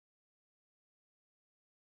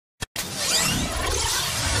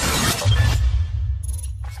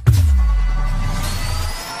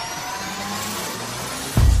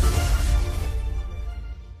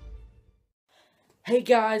Hey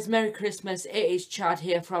guys, Merry Christmas. It is Chad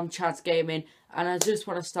here from Chad's Gaming, and I just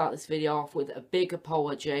want to start this video off with a big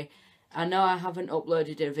apology. I know I haven't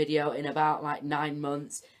uploaded a video in about like 9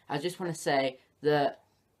 months. I just want to say that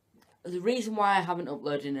the reason why I haven't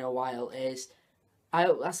uploaded in a while is I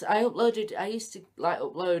used to like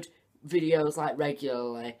upload videos like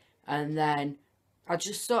regularly, and then I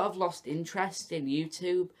just sort of lost interest in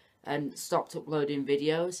YouTube and stopped uploading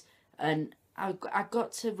videos, and I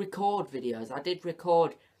got to record videos. I did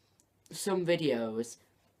record some videos,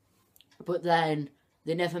 but then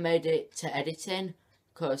they never made it to editing,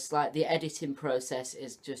 because like the editing process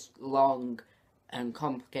is just long and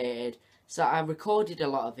complicated. So I recorded a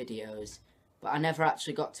lot of videos, but I never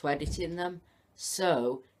actually got to editing them.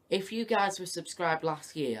 So if you guys were subscribed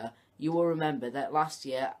last year, you will remember that last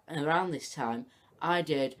year around this time I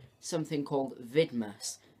did something called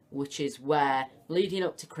Vidmas, which is where leading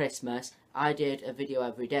up to Christmas I did a video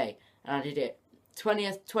every day, and I did it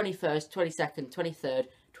 20th, 21st, 22nd, 23rd,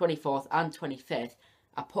 24th and 25th.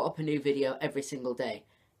 I put up a new video every single day.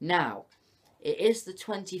 Now, it is the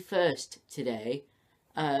 21st today.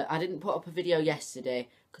 I didn't put up a video yesterday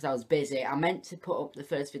because I was busy. I meant to put up the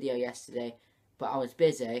first video yesterday, but I was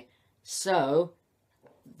busy. So,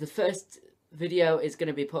 the first video is going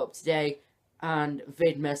to be put up today, and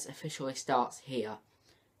Vidmas officially starts here.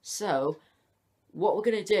 So, what we're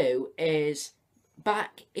going to do is,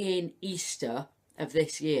 back in Easter of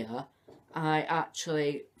this year, I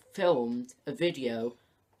actually filmed a video,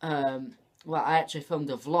 I actually filmed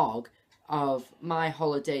a vlog of my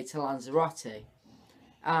holiday to Lanzarote.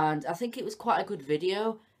 And I think it was quite a good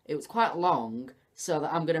video. It was quite long, so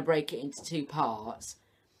that I'm going to break it into 2 parts.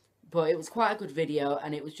 But it was quite a good video,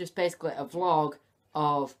 and it was just basically a vlog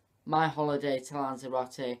of my holiday to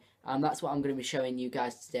Lanzarote, and that's what I'm going to be showing you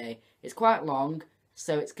guys today. It's quite long,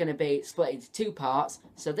 so it's going to be split into 2 parts.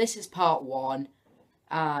 So this is part 1,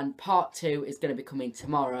 and part 2 is going to be coming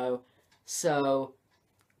tomorrow. So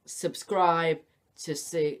subscribe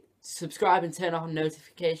and turn on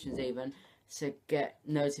notifications even to get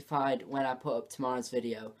notified when I put up tomorrow's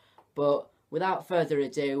video. But without further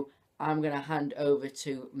ado, I'm going to hand over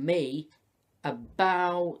to me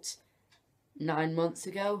about 9 months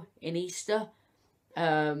ago in Easter,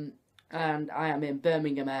 and I am in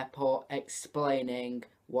Birmingham Airport explaining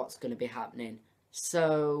what's going to be happening.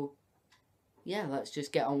 So yeah, let's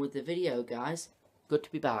just get on with the video, guys. Good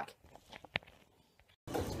to be back.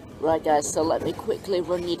 Right guys, so let me quickly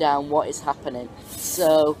run you down what is happening.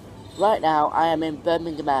 So right now I am in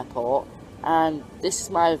Birmingham Airport, and this is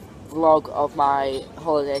my vlog of my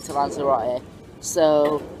holiday to Lanzarote.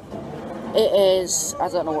 So it is, I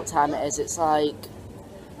don't know what time it is, it's like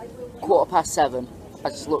 7:15. I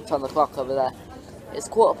just looked on the clock over there. It's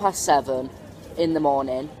 7:15 in the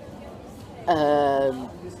morning.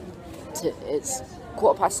 It's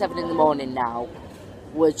 7:15 in the morning now.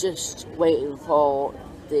 We're just waiting for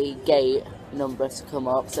the gate number to come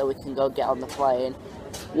up so we can go get on the plane.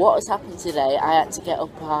 What has happened today, I had to get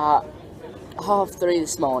up at 3:30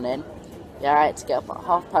 this morning. Yeah, I had to get up at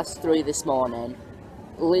 3:30 this morning,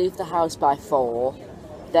 leave the house by 4.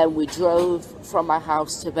 Then we drove from my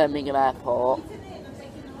house to Birmingham Airport,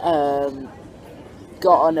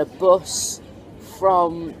 got on a bus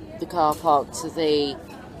from the car park to the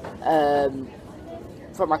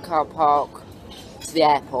from my car park to the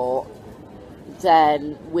airport.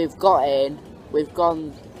 Then we've got in, we've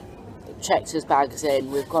gone, checked his bags in,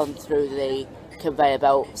 we've gone through the conveyor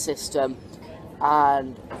belt system,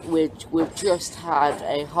 and we've just had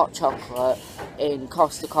a hot chocolate in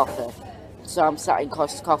Costa Coffee. So I'm sat in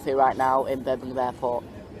Costa Coffee right now in Birmingham Airport.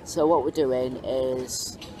 So what we're doing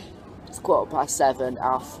is, it's 7:15,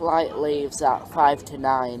 our flight leaves at 5 to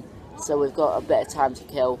 9, so we've got a bit of time to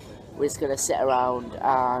kill. We're just going to sit around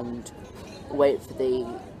and wait for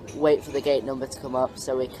the gate number to come up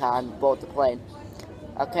so we can board the plane.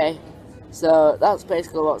 Okay, so that's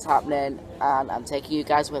basically what's happening, and I'm taking you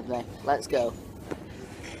guys with me. Let's go.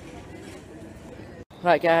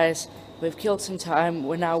 Right guys, we've killed some time.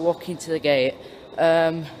 We're now walking to the gate.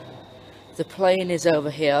 The plane is over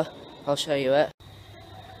here. I'll show you it.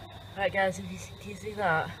 Right guys, can you see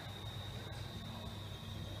that?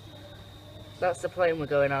 That's the plane we're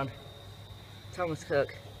going on. Thomas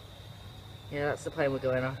Cook. Yeah, that's the plane we're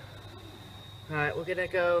going on. Right, we're gonna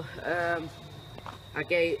go, our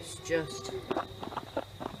gate's just, I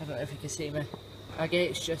don't know if you can see me. Our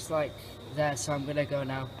gate's just like there, so I'm gonna go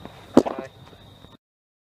now. Bye.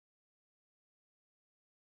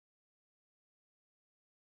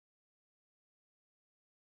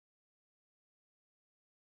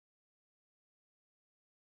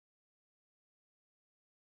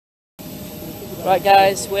 Right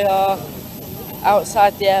guys, we are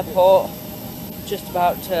outside the airport, just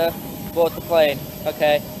about to board the plane.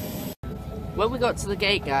 Okay. When we got to the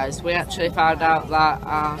gate, guys, we actually found out that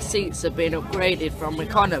our seats have been upgraded from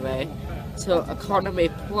economy to economy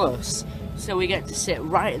plus, so we get to sit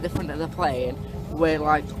right at the front of the plane with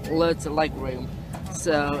like loads of leg room.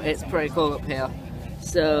 So it's pretty cool up here.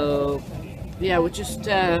 So yeah, we're just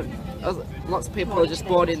lots of people are just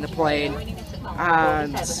boarding the plane,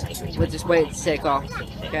 and we're just waiting to take off.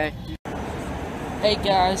 Okay. Hey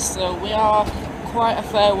guys, so we are quite a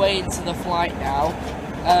fair way into the flight now.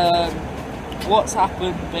 What's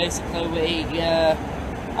happened basically, we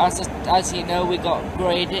as you know, we got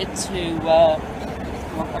upgraded to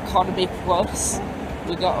economy plus.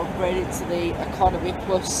 We got upgraded to the economy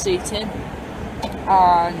plus seating,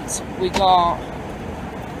 and we got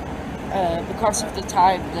because of the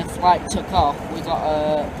time the flight took off, we got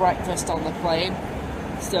a breakfast on the plane.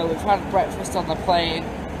 So we've had breakfast on the plane,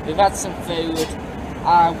 we've had some food,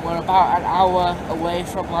 and we're about an hour away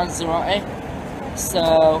from Lanzarote.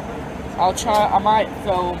 So I might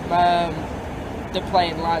film the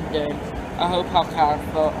plane landing. I hope I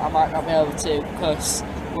can, but I might not be able to because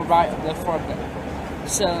we're right at the front.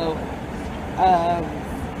 So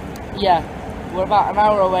yeah, we're about an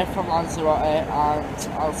hour away from Lanzarote,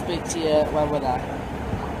 and I'll speak to you when we're there.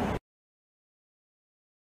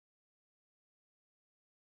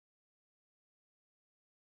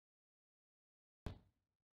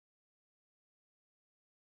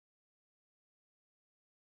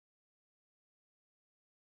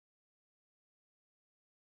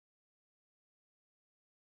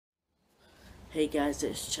 Hey guys,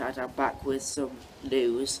 it's Chad. I'm back with some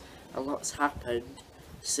news. A lot's happened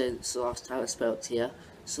since the last time I spoke to you.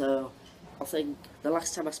 So, I think the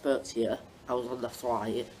last time I spoke to you, I was on the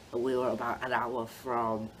flight, and we were about an hour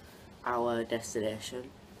from our destination.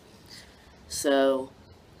 So,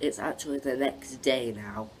 it's actually the next day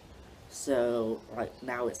now. So, like,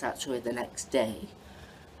 now it's actually the next day.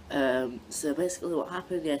 So basically what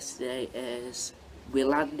happened yesterday is we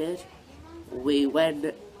landed, we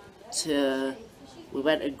went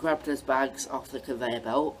and grabbed his bags off the conveyor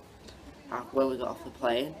belt when we got off the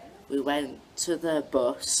plane. We went to the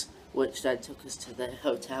bus, which then took us to the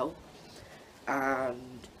hotel,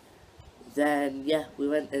 and then yeah, we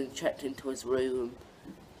went and checked into his room,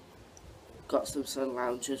 got some sun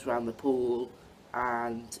lounges around the pool,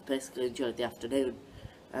 and basically enjoyed the afternoon.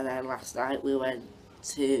 And then last night we went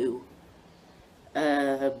to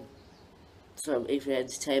some evening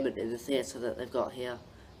entertainment in the theatre that they've got here.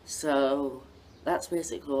 So that's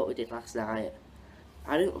basically what we did last night.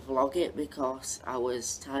 I didn't vlog it because I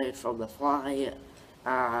was tired from the flight,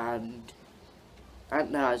 and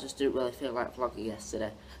no, I just didn't really feel like vlogging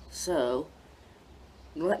yesterday. So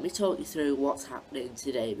let me talk you through what's happening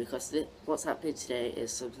today, because what's happening today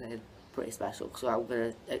is something pretty special. So I'm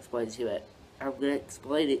going to explain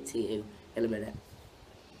it to you in a minute.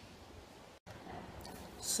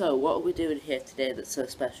 So what are we doing here today that's so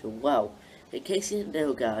special? Well, in case you didn't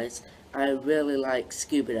know, guys, I really like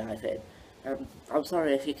scuba diving. I'm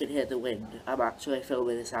sorry if you can hear the wind. I'm actually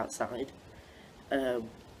filming this outside, on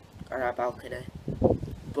our balcony.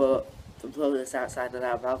 But I'm filming this outside on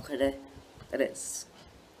our balcony, and it's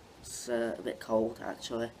a bit cold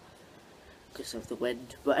actually, because of the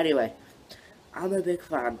wind. But anyway, I'm a big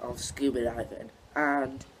fan of scuba diving,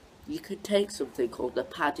 and you could take something called the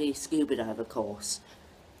PADI scuba diver course.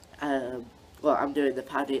 Well, I'm doing the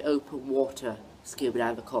PADI open water scuba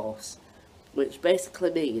diver course, which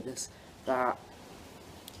basically means that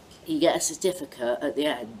you get a certificate at the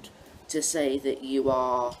end to say that you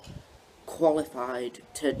are qualified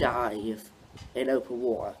to dive in open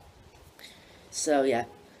water. So yeah,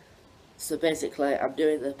 so basically I'm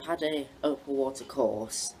doing the PADI open water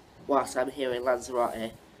course whilst I'm here in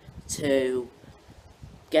Lanzarote to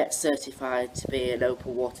get certified to be an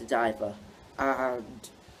open water diver. And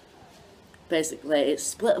basically it's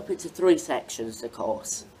split up into 3 sections, the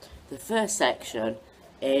course. The first section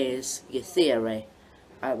is your theory,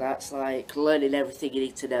 and that's like learning everything you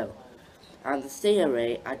need to know. And the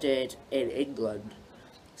theory I did in England.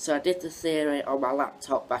 So I did the theory on my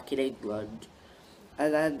laptop back in England.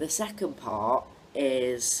 And then the second part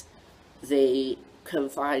is the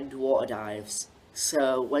confined water dives.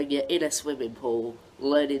 So when you're in a swimming pool,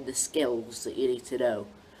 learning the skills that you need to know.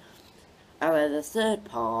 And then the third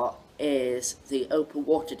part is the open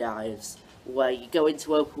water dives, where you go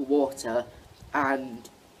into open water and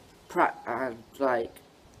like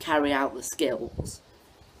carry out the skills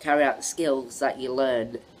that you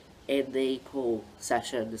learn in the pool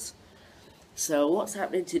sessions. So what's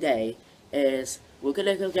happening today is we're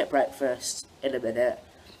gonna go get breakfast in a minute.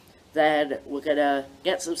 Then we're gonna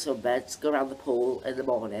get some sunbeds, go around the pool in the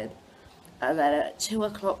morning, and then at 2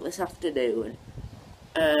 o'clock this afternoon,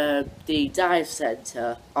 the dive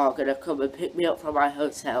centre are gonna come and pick me up from my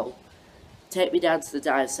hotel, take me down to the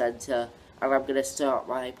dive centre, and I'm gonna start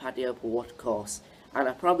my PADI Open Water course. And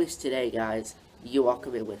I promise today, guys, you are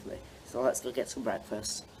coming with me. So let's go get some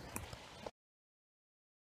breakfast.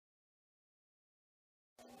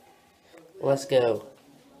 Let's go.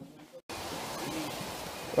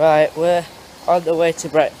 Right, we're on the way to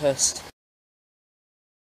breakfast.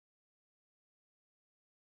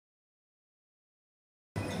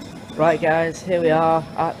 Right guys, here we are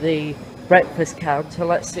at the breakfast counter.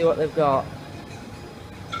 Let's see what they've got.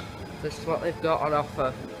 This is what they've got on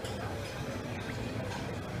offer.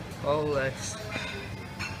 All this.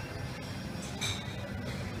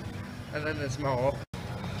 And then there's more.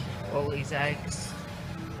 All these eggs.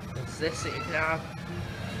 There's this that you can have.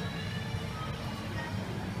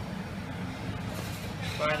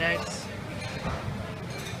 Fried eggs.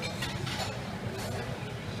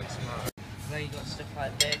 Then you got stuff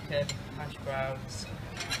like bacon, hash browns,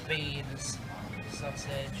 beans,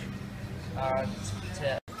 sausage, and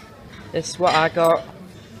potato. This is what I got: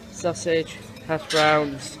 sausage, hash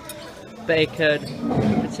browns, bacon,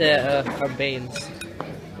 potato, and beans.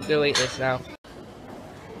 We'll go eat this now.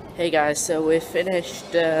 Hey guys, so we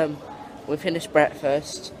finished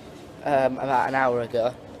breakfast about an hour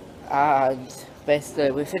ago, and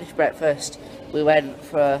basically we finished breakfast. We went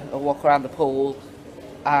for a walk around the pool.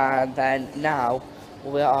 And then now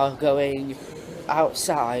we are going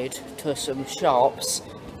outside to some shops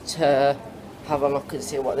to have a look and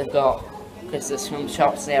see what they've got, because there's some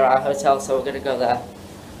shops near our hotel, so we're going to go there.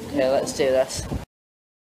 Okay, let's do this.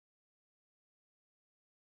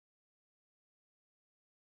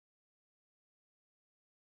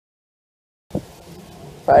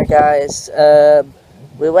 Right guys,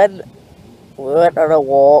 we went on a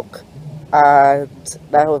walk, and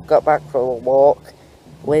now we've got back from a walk.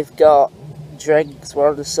 We've got drinks, we're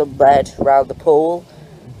on the sunbed around the pool,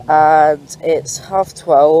 and it's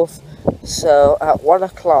 12:30, so at 1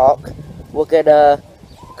 o'clock we're gonna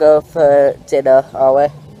go for dinner, are we?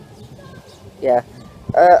 Yeah.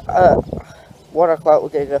 1 o'clock we're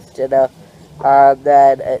gonna go for dinner, and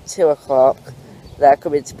then at 2 o'clock they're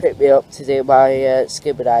coming to pick me up to do my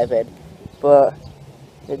scuba diving. But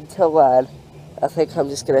until then, I think I'm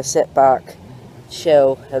just gonna sit back,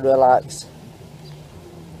 chill and relax.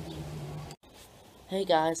 Hey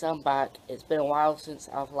guys, I'm back. It's been a while since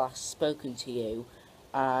I've last spoken to you,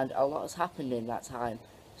 and a lot has happened in that time.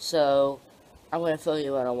 So, I'm going to fill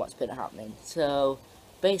you in on what's been happening. So,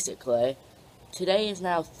 basically, today is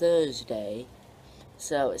now Thursday.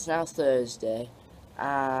 So, it's now Thursday,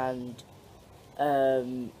 and,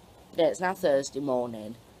 yeah, it's now Thursday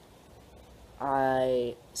morning.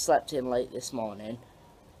 I slept in late this morning,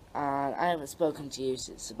 and I haven't spoken to you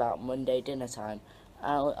since about Monday dinner time.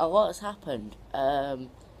 A lot has happened.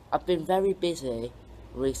 I've been very busy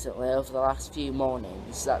recently over the last few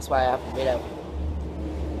mornings. That's why I haven't been able.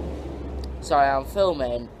 Sorry, I'm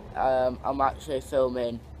filming. I'm actually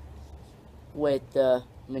filming with the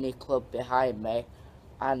mini club behind me,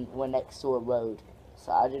 and we're next to a road.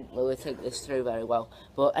 So I didn't really think this through very well.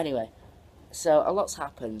 But anyway, so a lot's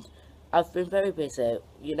happened. I've been very busy.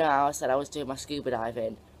 You know how I said I was doing my scuba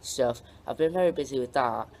diving stuff. I've been very busy with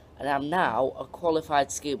that. And I'm now a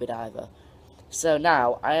qualified scuba diver. So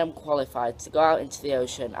now I am qualified to go out into the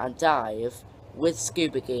ocean and dive with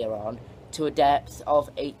scuba gear on to a depth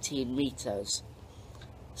of 18 meters.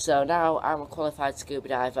 So now I'm a qualified scuba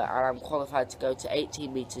diver, and I'm qualified to go to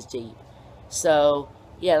 18 meters deep. So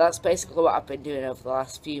yeah, that's basically what I've been doing over the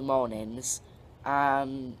last few mornings.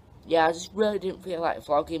 Yeah, I just really didn't feel like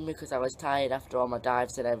vlogging because I was tired after all my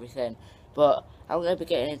dives and everything. But I'm going to be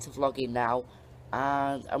getting into vlogging now.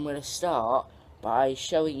 And I'm going to start by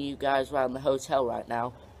showing you guys around the hotel right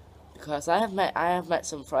now, because I have met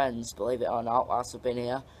some friends, believe it or not, whilst I've been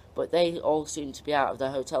here, but they all seem to be out of the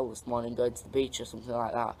hotel this morning going to the beach or something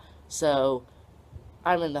like that. So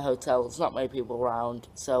I'm in the hotel, there's not many people around,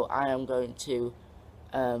 so I am going to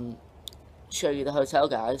show you the hotel,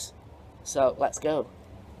 guys. So let's go.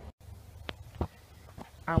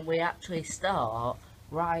 And we actually start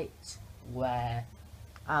right where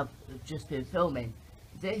I've just been filming.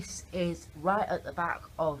 This is right at the back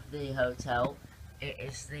of the hotel. It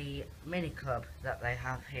is the mini club that they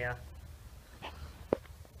have here.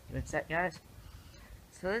 Give me a sec, guys.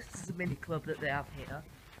 So this is the mini club that they have here.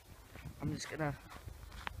 I'm just gonna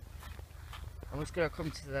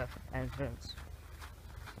come to the entrance.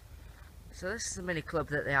 So this is the mini club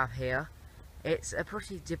that they have here. It's a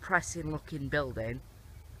pretty depressing looking building.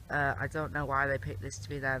 I don't know why they picked this to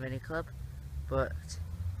be their mini club, but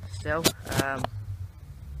still,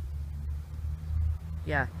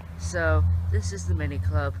 yeah. So this is the mini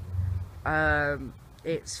club.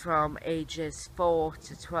 It's from ages 4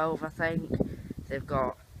 to 12, I think. They've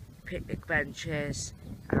got picnic benches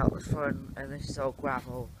out the front, and this is all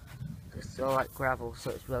gravel. This is all like gravel, so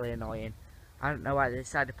it's really annoying. I don't know why they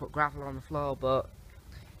decided to put gravel on the floor, but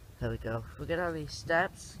there we go. If we get on these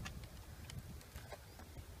steps,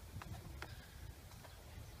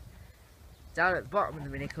 down at the bottom of the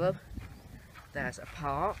mini club, there's a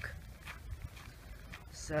park.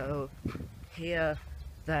 So here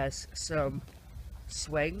there's some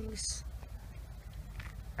swings,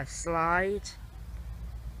 a slide,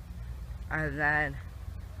 and then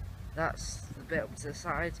that's the bit up to the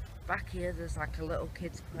side. Back here there's like a little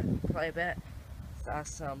kids play bit. So there's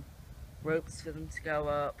some ropes for them to go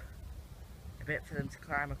up, a bit for them to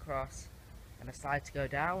climb across, and a slide to go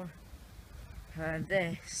down. And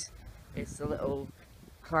this is the little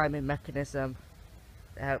climbing mechanism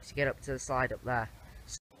that helps you get up to the slide up there.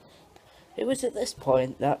 It was at this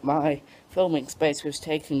point that my filming space was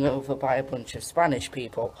taken over by a bunch of Spanish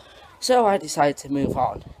people, so I decided to move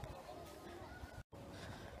on.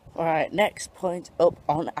 Alright, next point up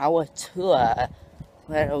on our tour.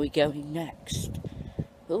 Where are we going next?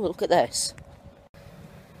 Oh, look at this.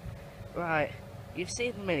 Right, you've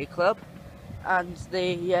seen the mini club and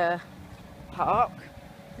the park.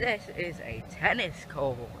 This is a tennis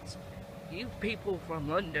court. You people from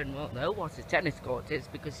London will know what a tennis court is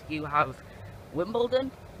because you have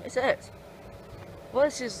Wimbledon, is it? Well,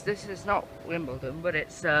 this is not Wimbledon, but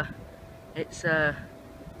it's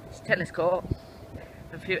tennis court.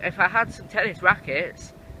 If I had some tennis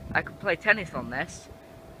rackets, I could play tennis on this,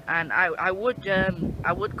 and I would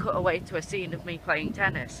cut away to a scene of me playing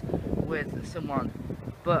tennis with someone,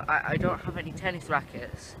 but I don't have any tennis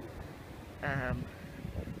rackets.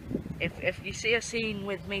 If you see a scene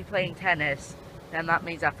with me playing tennis, then that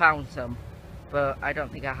means I found some, but I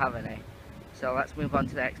don't think I have any. So let's move on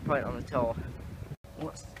to the next point on the tour.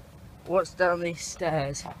 What's down these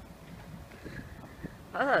stairs?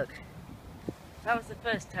 Oh, look, that was the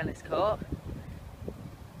first tennis court.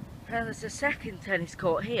 And there's a second tennis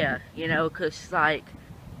court here, you know, because like,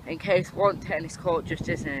 in case one tennis court just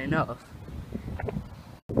isn't enough.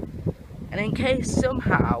 And in case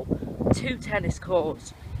somehow 2 tennis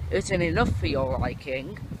courts isn't enough for your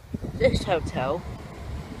liking, this hotel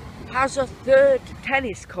has a 3rd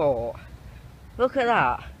tennis court. Look at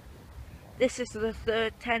that. This is the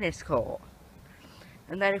 3rd tennis court.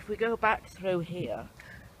 And then if we go back through here,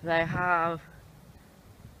 they have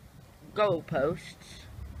goal posts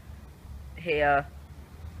here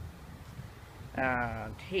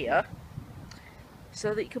and here,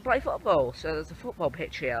 so that you can play football. So there's a football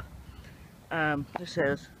pitch here. This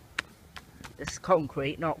is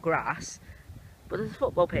concrete, not grass, but there's a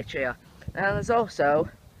football pitch here. And there's also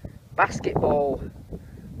basketball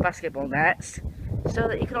nets, so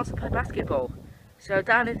that you can also play basketball. So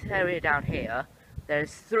down in this area down here,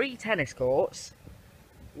 there's 3 tennis courts,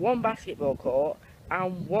 1 basketball court,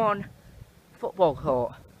 and 1 football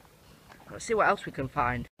court. Let's see what else we can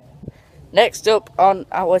find. Next up on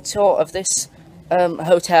our tour of this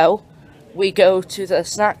hotel, we go to the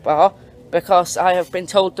snack bar because I have been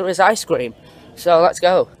told there is ice cream. So let's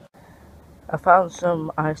go. I found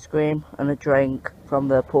some ice cream and a drink from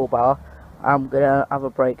the pool bar. I'm gonna have a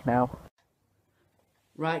break now.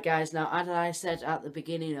 Right guys, now as I said at the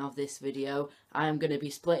beginning of this video, I am going to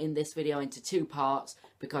be splitting this video into 2 parts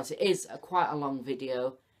because it is quite a long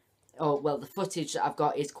video. Oh, well, the footage that I've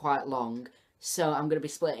got is quite long, so I'm going to be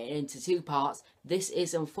splitting it into 2 parts. This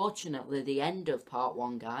is unfortunately the end of part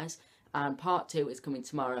 1, guys, and part 2 is coming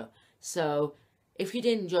tomorrow. So if you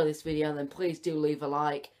did enjoy this video, then please do leave a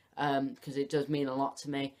like, because it does mean a lot to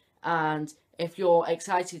me. And if you're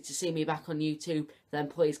excited to see me back on YouTube, then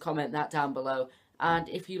please comment that down below. And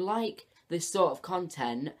if you like this sort of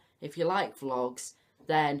content, if you like vlogs,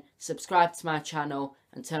 then subscribe to my channel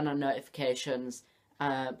and turn on notifications,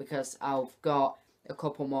 because I've got a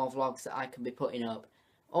couple more vlogs that I can be putting up.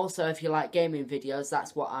 Also, if you like gaming videos,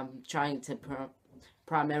 that's what I'm trying to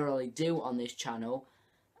primarily do on this channel.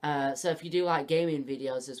 So if you do like gaming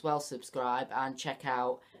videos as well, subscribe and check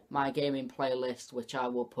out my gaming playlist, which I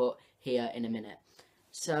will put here in a minute.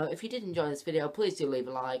 So if you did enjoy this video, please do leave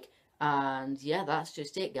a like. And yeah, that's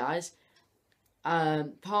just it, guys.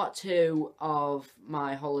 Part 2 of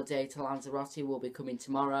my holiday to Lanzarote will be coming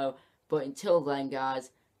tomorrow. But until then, guys,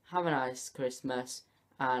 have a nice Christmas,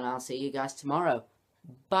 and I'll see you guys tomorrow.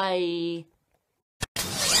 Bye!